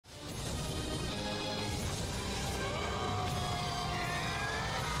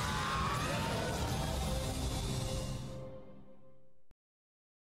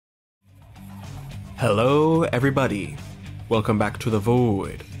Hello everybody, welcome back to the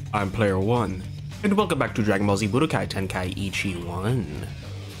Void. I'm Player 1, and welcome back to Dragon Ball Z Budokai Tenkaichi 1.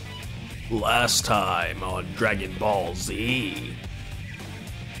 Last time on Dragon Ball Z,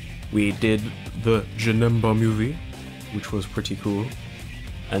 we did the Janemba movie, which was pretty cool.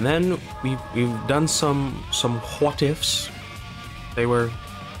 And then we've done some what-ifs. They were,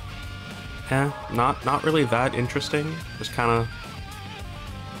 not really that interesting, just kinda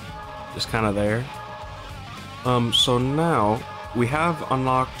there. So now we have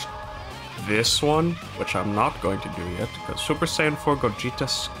unlocked this one, which I'm not going to do yet, because Super Saiyan 4 Gogeta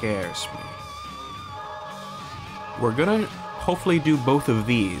scares me. We're gonna hopefully do both of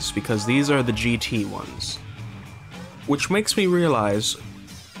these, because these are the GT ones. Which makes me realize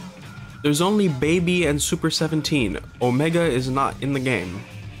there's only Baby and Super 17. Omega is not in the game.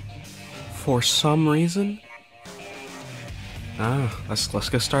 For some reason? Let's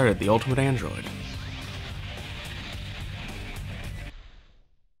get started. The Ultimate Android.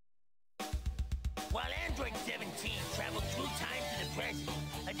 While Android 17 traveled through time to the present,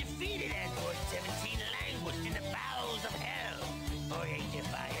 a defeated Android 17 languished in the bowels of hell, or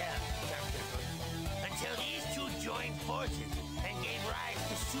HFIL, until these two joined forces and gave rise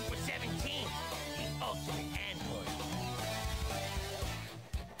to Super 17, the ultimate android.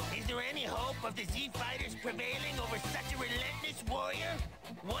 Is there any hope of the Z Fighters prevailing over such a relentless warrior?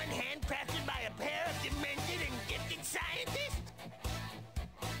 One handcrafted by a pair of demented and gifted scientists?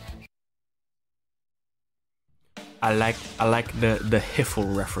 I like the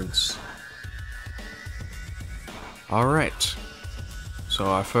Hiffle reference. Alright. So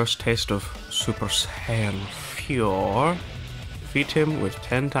our first taste of Super Saiyan 4. Defeat him with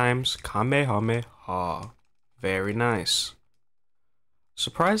 10 times Kamehameha. Very nice.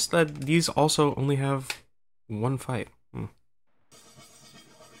 Surprised that these also only have one fight.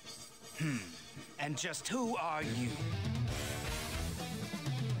 And just who are you?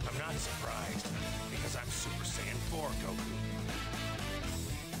 I'm not surprised, because I'm Super Saiyan 4 Goku.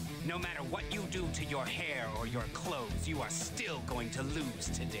 No matter what you do to your hair or your clothes, you are still going to lose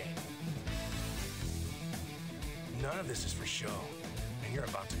today. None of this is for show, and you're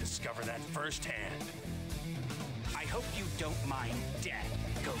about to discover that firsthand. I hope you don't mind death,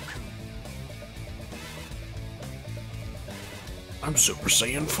 Goku. I'm Super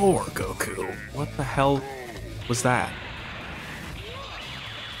Saiyan 4 Goku. What the hell was that?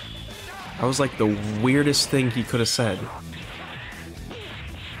 That was like the weirdest thing he could have said.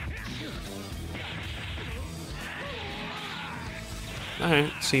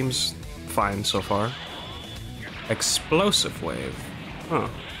 Alright, seems fine so far. Explosive wave. Huh.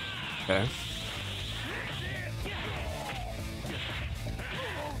 Okay.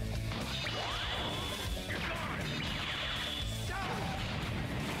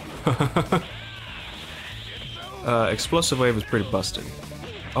 Explosive wave is pretty busted.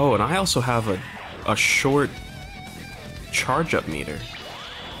 Oh, and I also have a short charge up meter.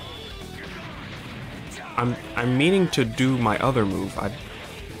 I'm meaning to do my other move.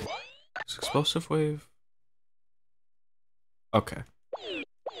 Is explosive wave? Okay.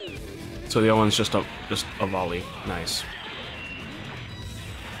 So the other one's just a volley. Nice.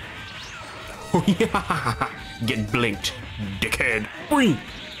 Oh yeah! Get blinked, dickhead. Boing!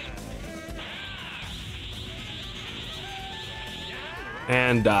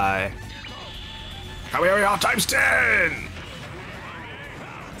 And die. Kamehameha times 10!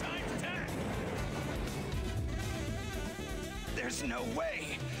 There's no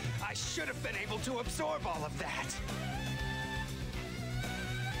way. I should have been able to absorb all of that.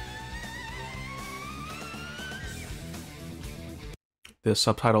 The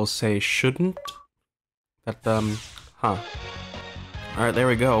subtitles say shouldn't. That, Alright, there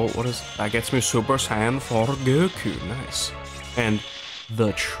we go. What is... That gets me Super Saiyan 4 Goku. Nice. And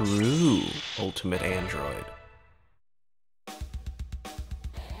the true Ultimate Android.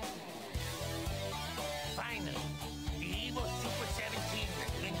 Finally, the evil Super 17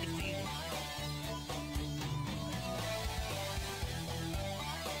 has been defeated.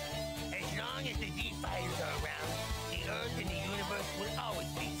 As long as the Z Fighters are around, the Earth and the universe will always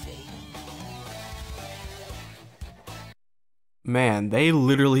be safe. Man, they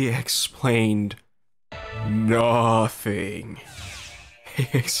literally explained nothing. They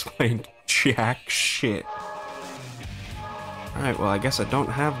explained jack shit. Alright, well, I guess I don't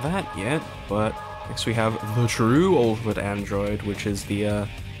have that yet, but next we have the true Ultimate Android, which is the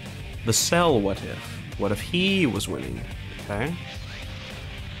Cell what if. What if he was winning? Okay.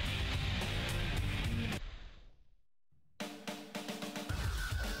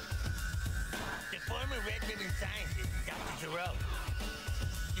 The former Red Ribbon scientist, Dr. Gero,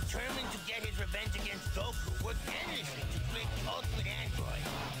 determined to get his revenge against Goku, worked endlessly to create the ultimate android.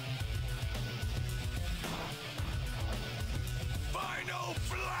 Final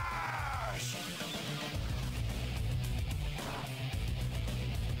Flash!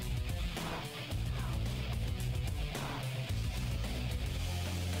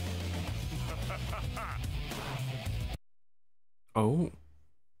 Oh.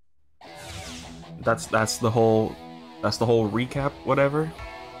 That's the whole recap, whatever.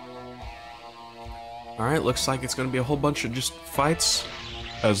 Alright, looks like it's gonna be a whole bunch of just fights.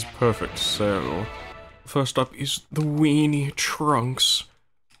 As perfect, so first up is the weenie Trunks,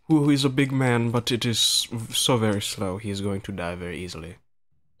 who is a big man, but it is so very slow, he is going to die very easily.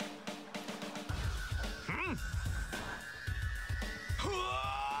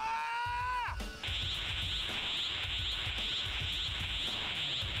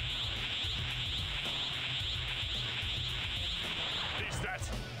 Is that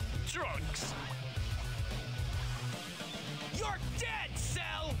Trunks? You're dead,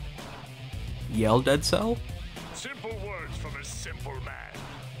 Cell! Yell, Dead Cell? Simple words from a simple man.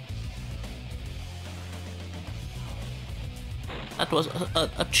 That was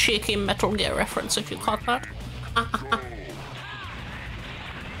a cheeky Metal Gear reference, if you caught that.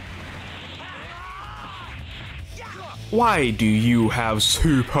 Why do you have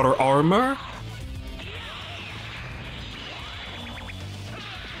super armor?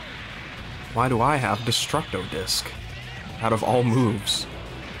 Why do I have Destructo Disc? Out of all moves.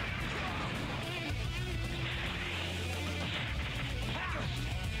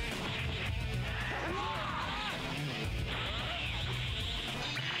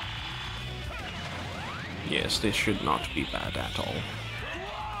 Yes, this should not be bad at all.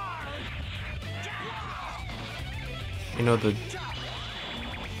 You know, the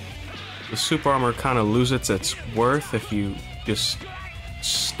super armor kind of loses its worth if you just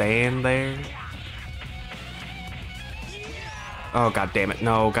stand there. Oh, god damn it.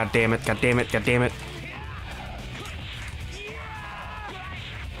 No, god damn it, god damn it, god damn it.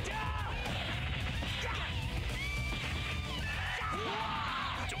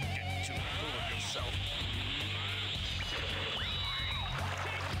 Don't get too full of yourself.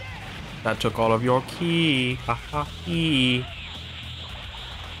 That took all of your ki. Ha ha he.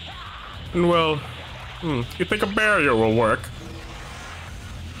 And well, you think a barrier will work?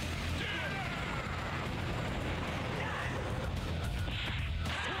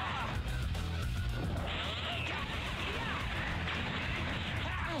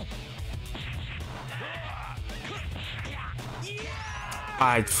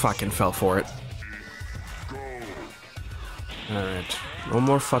 I fucking fell for it. Alright. No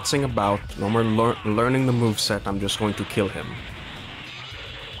more futzing about. No more learning the moveset. I'm just going to kill him.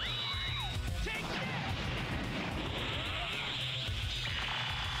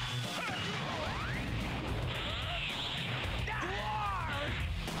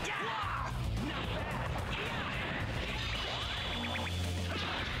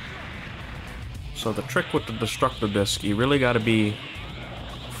 So the trick with the Destructo Disc, you really gotta be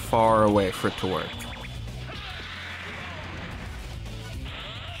far away for it to work.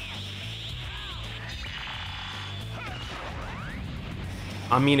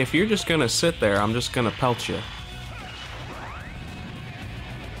 I mean, if you're just gonna sit there, I'm just gonna pelt you.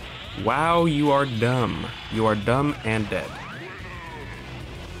 Wow, you are dumb. You are dumb and dead.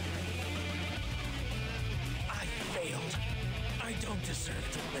 I failed. I don't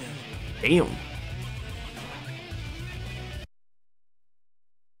deserve to live. Damn.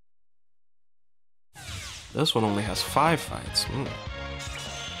 This one only has 5 fights.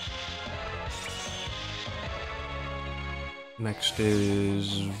 Next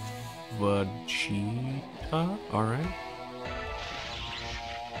is Vegeta. Alright.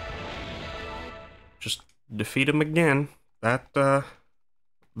 Just defeat him again. That's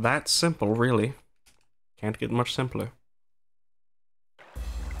simple, really. Can't get much simpler.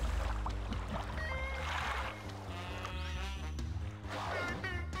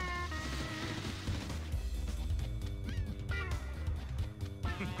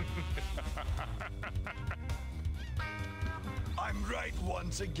 I'm right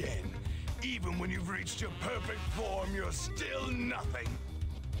once again. Even when you've reached your perfect form, you're still nothing.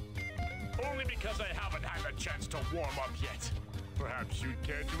 Only because I haven't had a chance to warm up yet. Perhaps you'd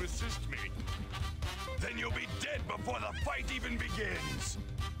care to assist me. Then you'll be dead before the fight even begins.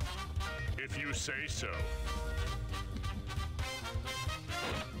 If you say so.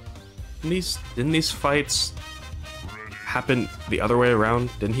 Didn't these fights happen the other way around?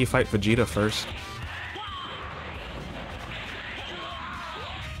 Didn't he fight Vegeta first?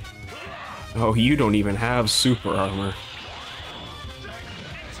 Oh, you don't even have super armor.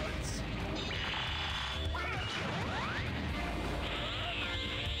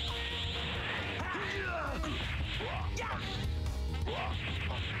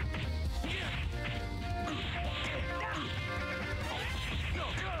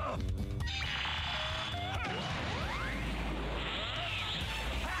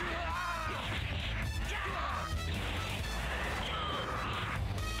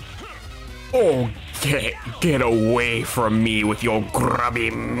 Oh, get away from me with your grubby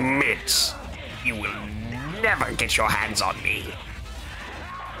mitts. You will never get your hands on me.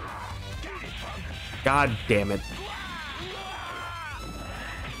 God damn it.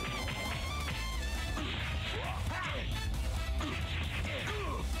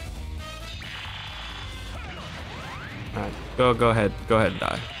 Alright, go ahead and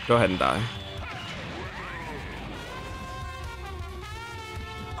die. Go ahead and die.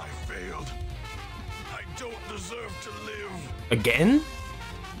 I failed. I don't deserve to live. Again?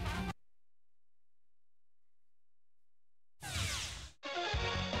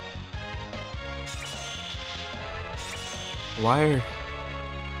 Why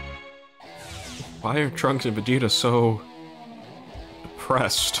are Trunks and Vegeta so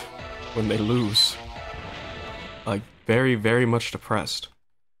depressed when they lose? Like, very, very much depressed.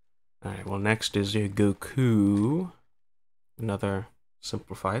 Alright, well, next is your Goku. Another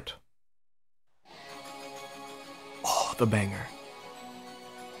simple fight. Oh, the banger.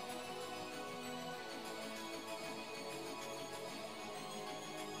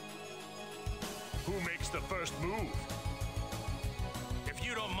 Who makes the first move? If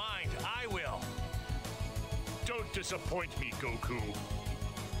you don't mind, I will. Don't disappoint me, Goku.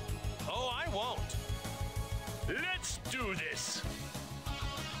 Oh, I won't. Let's do this.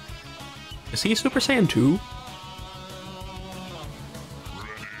 Is he Super Saiyan 2?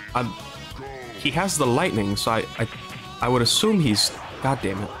 He has the lightning, so I would assume he's... God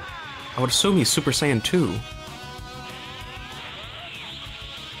damn it. I would assume he's Super Saiyan 2.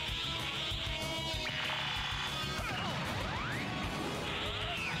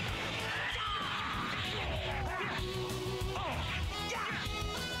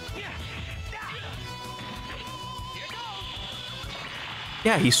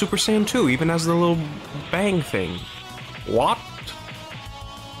 Yeah, he's Super Saiyan 2, even has the little bang thing. What?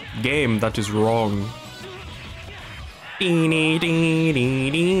 Game, that is wrong.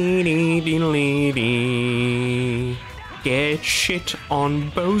 Get shit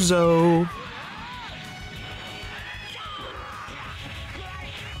on Bozo.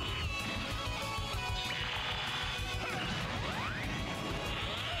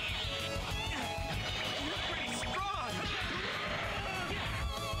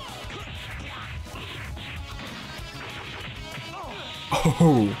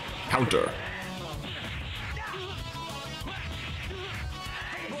 Oh, counter.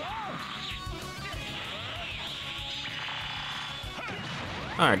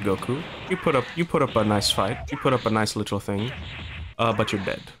 All right, Goku. You put up a nice fight. You put up a nice little thing. But you're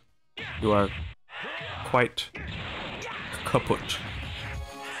dead. You are quite kaput.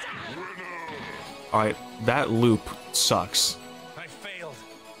 All right, that loop sucks. I failed.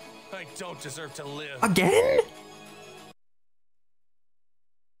 I don't deserve to live. Again?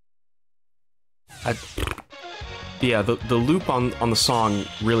 Yeah, the loop on the song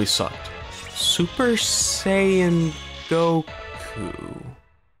really sucked. Super Saiyan Goku.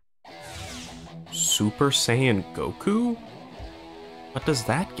 Super Saiyan Goku? What does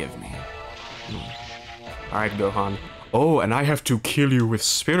that give me? Alright, Gohan. Oh, and I have to kill you with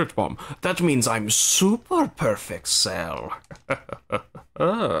Spirit Bomb. That means I'm Super Perfect Cell.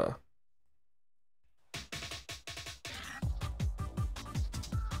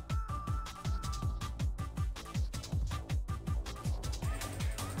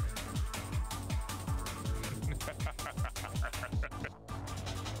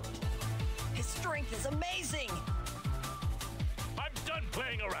 His strength is amazing! I'm done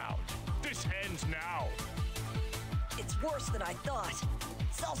playing around. This ends now. It's worse than I thought.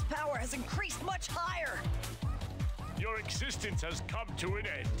 Cell's power has increased much higher! Your existence has come to an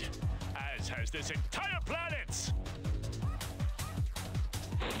end, as has this entire planet.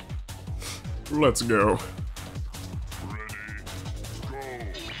 Let's go. Ready, go.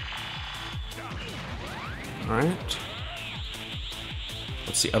 Alright.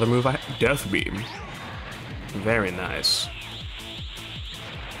 What's the other move I have? Death Beam. Very nice.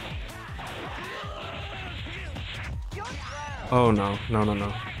 Oh no, no, no,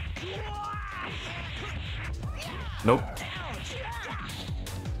 no. Nope.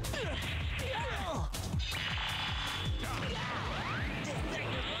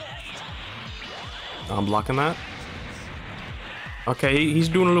 I'm blocking that. Okay, he's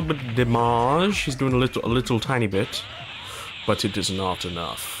doing a little bit of damage. He's doing a little tiny bit. But it is not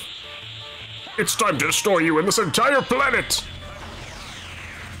enough. It's time to destroy you and this entire planet.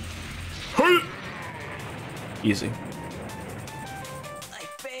 Easy. I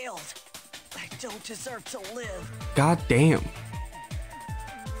failed. I don't deserve to live. God damn.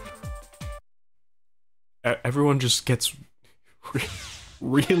 Everyone just gets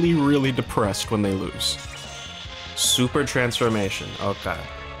really, really depressed when they lose. Super transformation. Okay.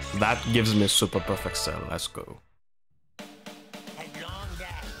 That gives me super perfect cell. Let's go. At long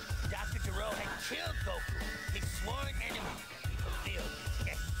that, Dr. Gero had killed Goku, his sworn enemy. He fulfilled his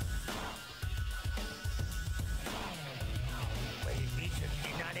destiny. But his research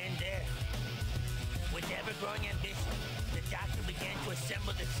did not end there. With ever-growing ambition, the doctor began to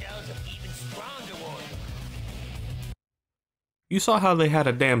assemble the cells of even stronger warriors. You saw how they had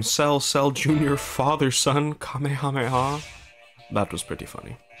a damn Cell Jr. father-son Kamehameha? That was pretty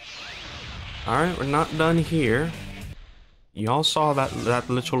funny. Alright, we're not done here. Y'all saw that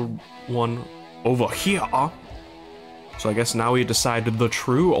little one over here. So I guess now we decide the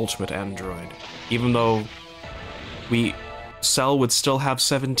true Ultimate Android. Even though Cell would still have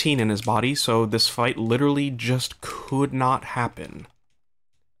 17 in his body, so this fight literally just could not happen.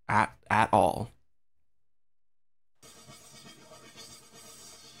 At all.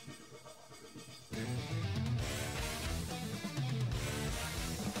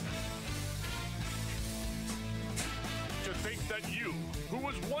 Who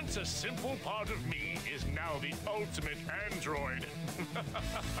was once a simple part of me is now the ultimate android.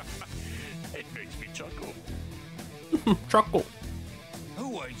 It makes me chuckle. Chuckle.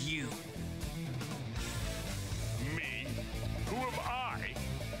 Who are you? Me? Who am I?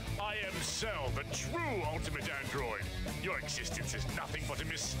 I am Cell, the true ultimate android. Your existence is nothing but a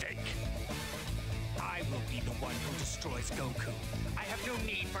mistake. I will be the one who destroys Goku. I have no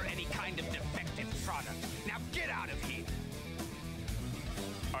need for any kind of defective product. Now get out of here!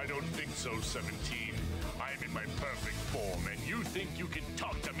 I don't think so, 17. I'm in my perfect form, and you think you can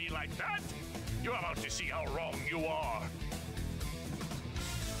talk to me like that? You're about to see how wrong you are.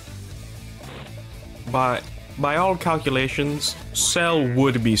 By all calculations, Cell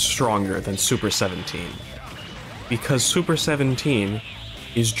would be stronger than Super 17. Because Super 17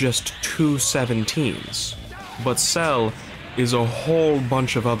 is just two 17s. But Cell is a whole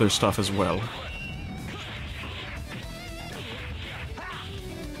bunch of other stuff as well.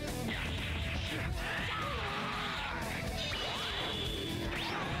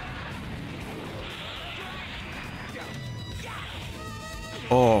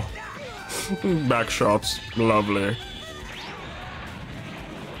 Oh, back shots, lovely.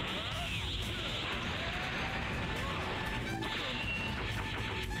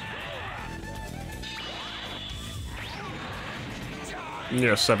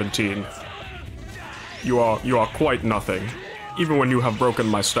 Yes, 17. You are quite nothing. Even when you have broken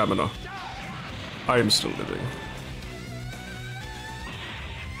my stamina, I am still living.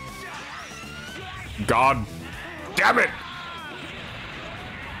 God damn it!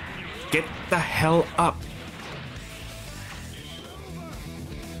 Get the hell up.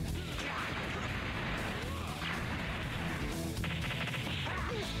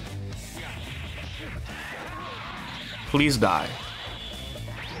 Please die.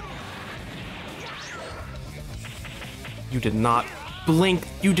 You did not blink.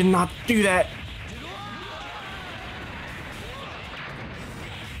 You did not do that.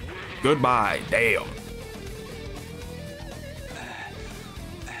 Goodbye. Damn.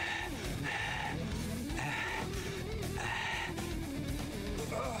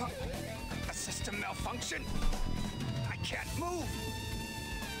 A system malfunction? I can't move!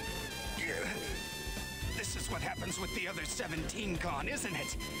 This is what happens with the other 17 gone, isn't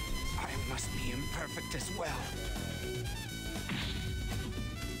it? I must be imperfect as well.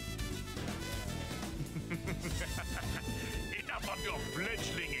 Enough of your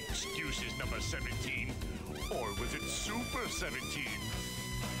fledgling excuses, number 17. Or was it Super 17?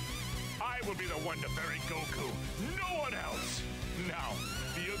 I will be the one to bury Goku, no one else. Now,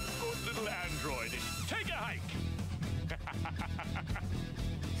 be a good little android and take a hike.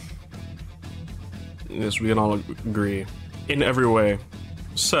 Yes, we can all agree. In every way,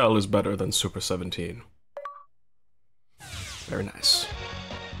 Cell is better than Super 17. Very nice.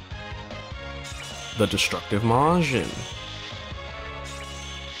 The Destructive Majin.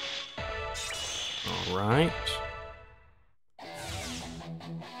 Alright.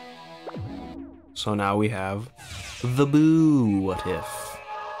 So now we have the Boo What If.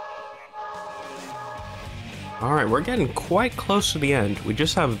 Alright, we're getting quite close to the end. We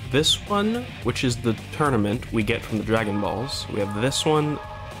just have this one, which is the tournament we get from the Dragon Balls. We have this one,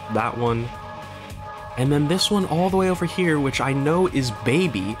 that one, and then this one all the way over here, which I know is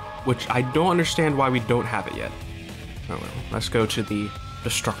Baby, which I don't understand why we don't have it yet. Oh well, let's go to the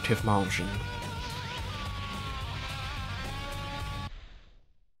Destructive Majin.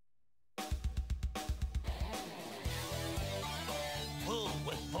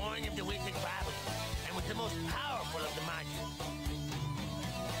 born of the wizard Bobby, and was the most powerful of the monsters.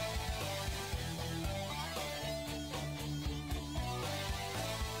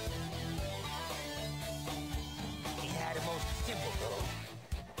 He had a most simple goal.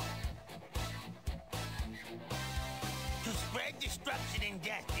 To spread destruction and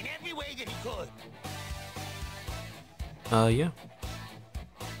death in every way that he could. Yeah.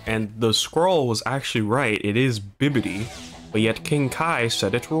 And the scroll was actually right. It is Bibbidi, but yet King Kai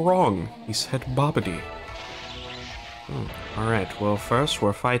said it wrong. He said Bobbidi. Alright, well first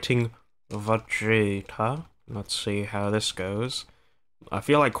we're fighting Vegeta. Let's see how this goes. I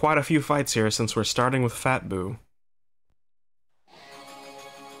feel like quite a few fights here since we're starting with Fat Boo.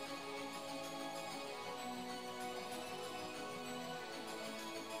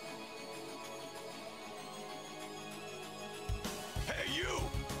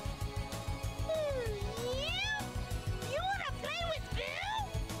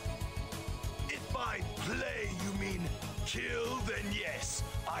 Kill, then yes,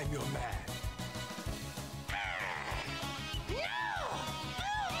 I'm your man. No!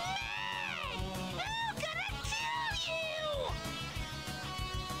 I'm gonna kill you!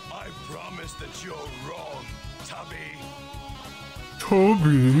 I promise that you're wrong, Tubby.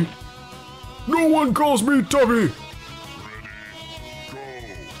 Tubby? No one calls me Tubby!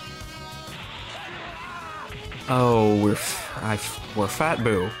 Oh, we're Fat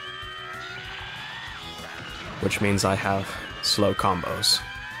Boo. Which means I have slow combos.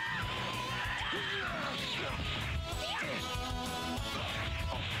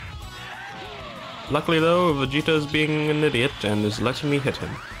 Luckily though, Vegeta's being an idiot and is letting me hit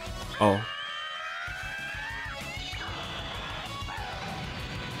him. Oh.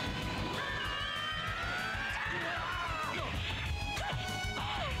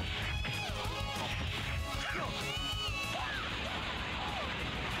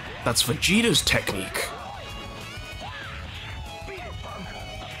 That's Vegeta's technique.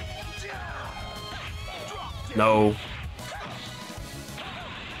 No.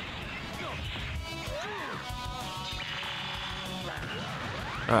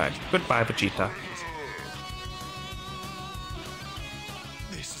 Alright, goodbye, Vegeta.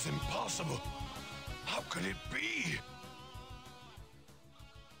 This is impossible. How could it be?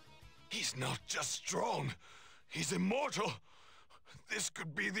 He's not just strong, he's immortal. This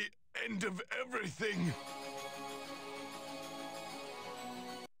could be the end of everything.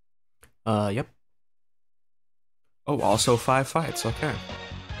 Yep. Oh, also 5 fights, okay.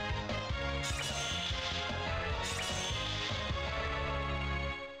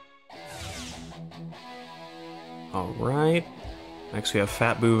 Alright. Next we have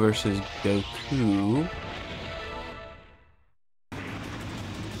Fat Boo versus Goku.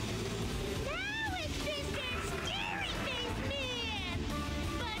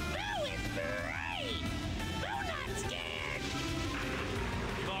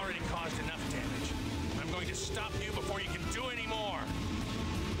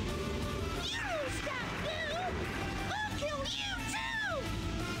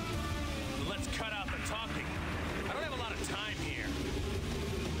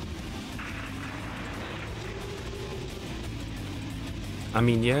 I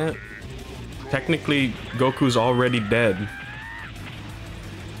mean, yeah, technically Goku's already dead.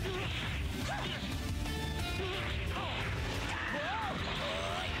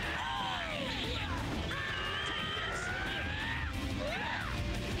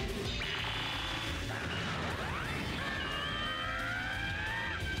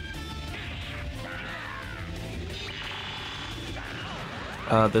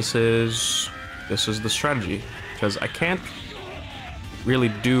 This is the strategy, because I can't really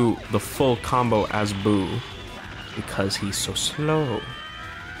do the full combo as Boo because he's so slow.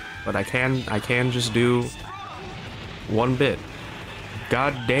 But I can just do one bit.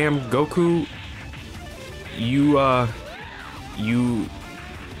 Goddamn Goku, you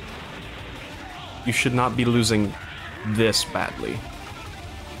should not be losing this badly.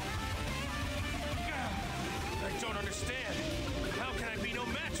 I don't understand. How can I be no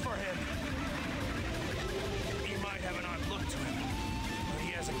match for him? He might have an odd look to him, but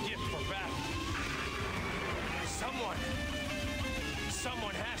he has a gift for battle.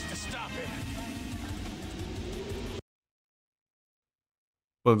 Someone has to stop him.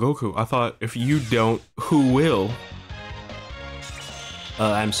 Well, Goku, I thought if you don't, who will?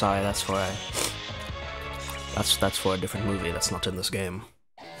 I'm sorry, that's for a different movie. That's not in this game.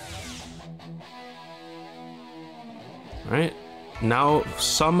 Alright. Now,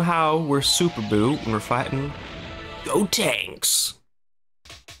 somehow, we're Super Boo, and we're fighting Go Tanks!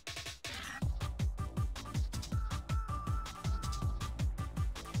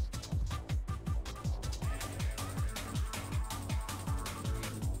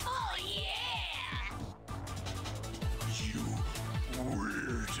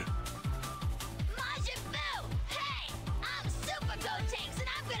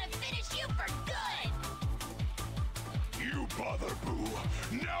 Boo.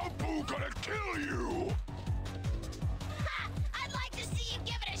 Now Boo gonna kill you. Ha! I'd like to see you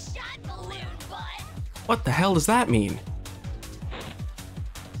give it a shot, balloon butt. What the hell does that mean?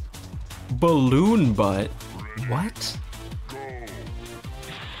 Balloon butt? What?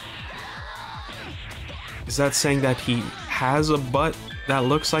 Is that saying that he has a butt that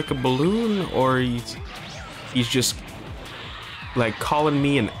looks like a balloon, or he's just like calling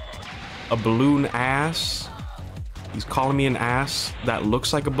me a balloon ass? He's calling me an ass that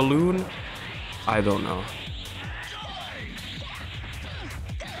looks like a balloon? I don't know.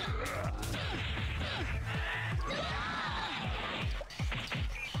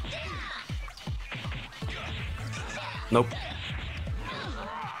 Nope.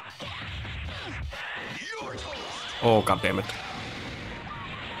 Oh, god damn it.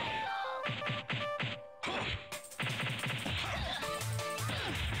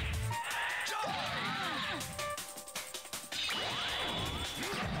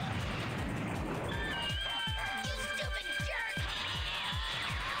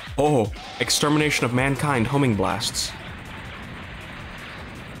 Oh, extermination of mankind homing blasts.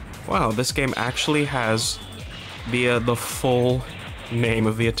 Wow, this game actually has the full name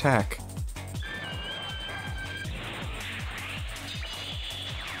of the attack.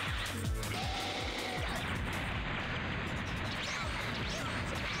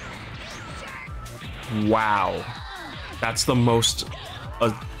 Wow. That's the most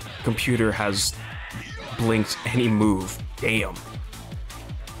a computer has blinked any move. Damn.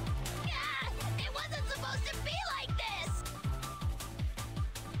 It wasn't supposed to be like this.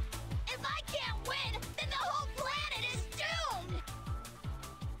 If I can't win, then the whole planet is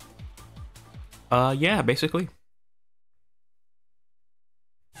doomed. Yeah, basically.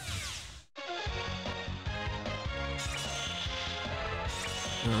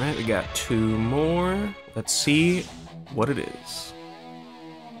 Alright, we got 2 more. Let's see what it is.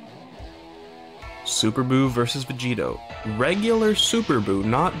 Super Boo versus Vegito. Regular Super Boo,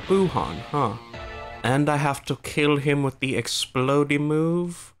 not Boohan, huh? And I have to kill him with the explodey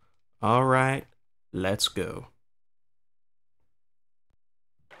move? Alright, let's go.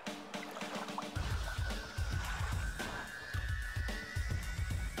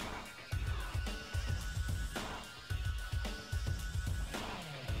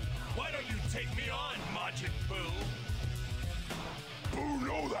 Why don't you take me on, Majin Boo? Boo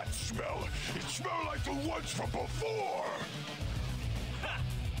know that smell. It smelled like the ones from before. Ha!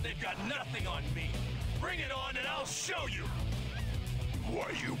 They've got nothing on me. Bring it on and I'll show you.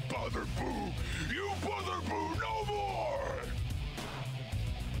 Why you bother Boo? You bother Boo no more!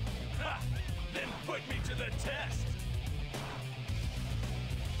 Ha! Then put me to the test.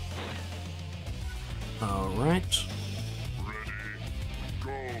 Alright. Ready,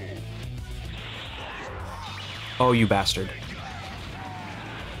 go. Oh, you bastard.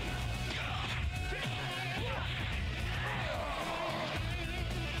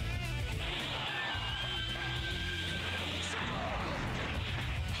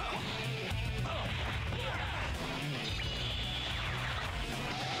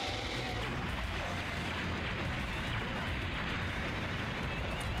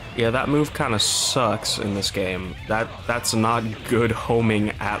 Yeah, that move kind of sucks in this game. That's not good homing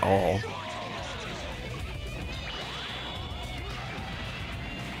at all.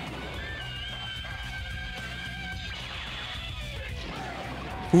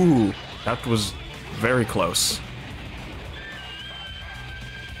 Ooh, that was very close.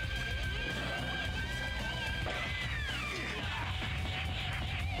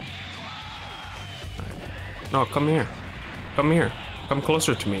 No, come here. Come here. Come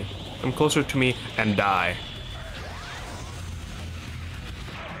closer to me. Come closer to me and die.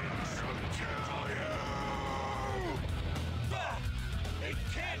 It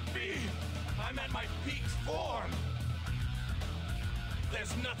can't be! I'm at my peak form!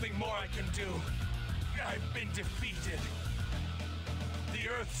 There's nothing more I can do. I've been defeated. The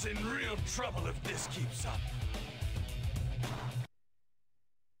Earth's in real trouble if this keeps up.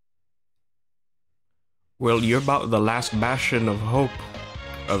 Well, you're about the last bastion of hope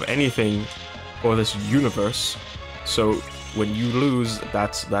of anything for this universe. So when you lose,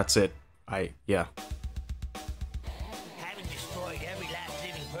 that's it. Yeah. Having destroyed every last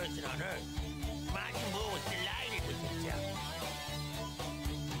living person on Earth, Majin Buu was delighted with himself.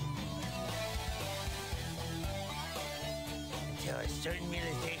 Until a certain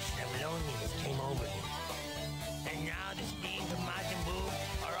realization of loneliness came over him. And now the screams of Majin Buu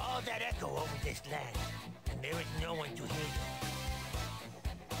are all that echo over this land. And there is no one to hear them.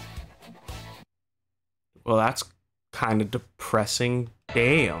 Well, that's kind of depressing.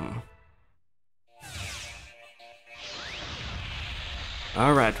 Damn.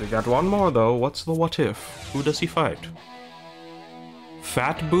 Alright, we got one more though. What's the what if? Who does he fight?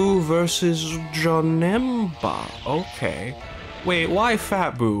 Fat Boo versus Janemba. Okay. Wait, why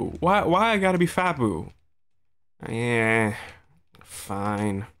Fat Boo? Why I gotta be Fat Boo? Yeah,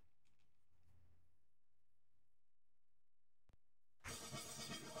 fine.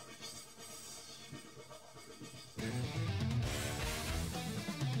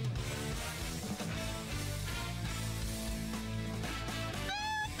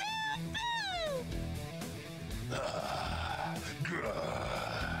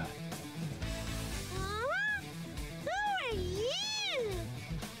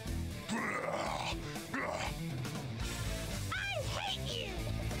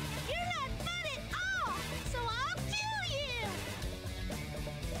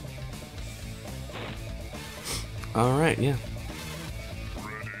 Alright, yeah.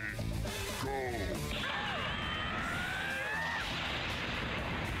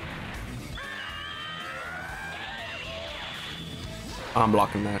 I'm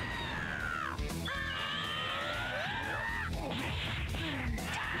blocking that.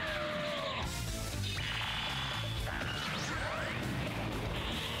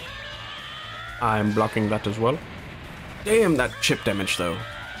 I'm blocking that as well. Damn, that chip damage though.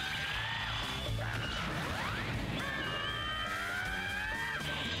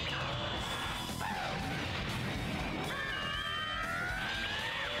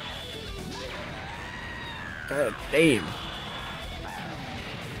 God damn.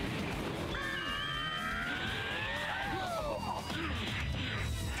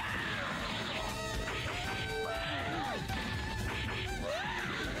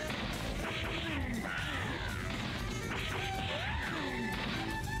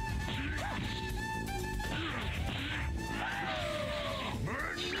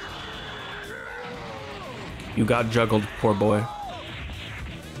 You got juggled, poor boy.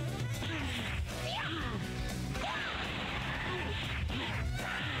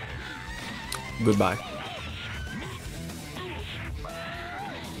 Goodbye.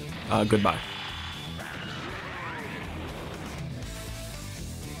 Goodbye.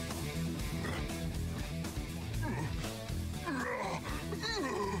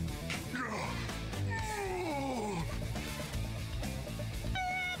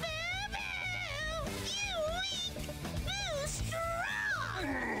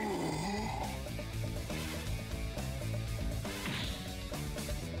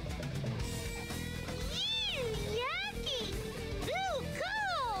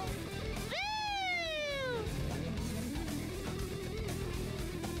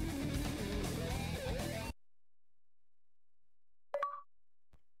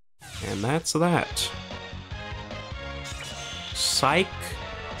 And that's that. Psych.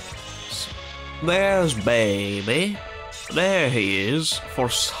 There's baby. There he is. For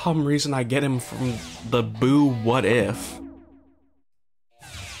some reason I get him from the Boo What If.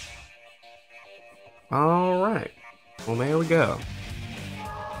 Alright. Well, there we go.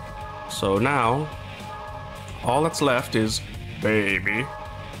 So now, all that's left is baby.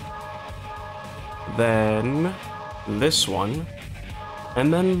 Then this one.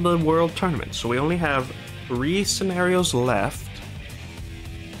 And then the World Tournament. So we only have 3 scenarios left.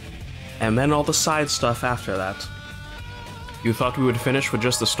 And then all the side stuff after that. You thought we would finish with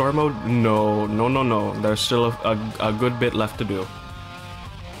just the story mode? No, no, no, no. There's still a good bit left to do.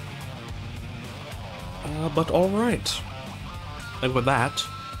 But alright. And with that,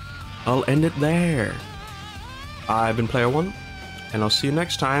 I'll end it there. I've been Player One, and I'll see you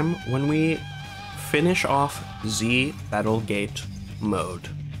next time when we finish off Z Battlegate mode.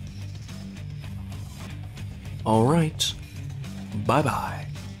 Alright, bye-bye.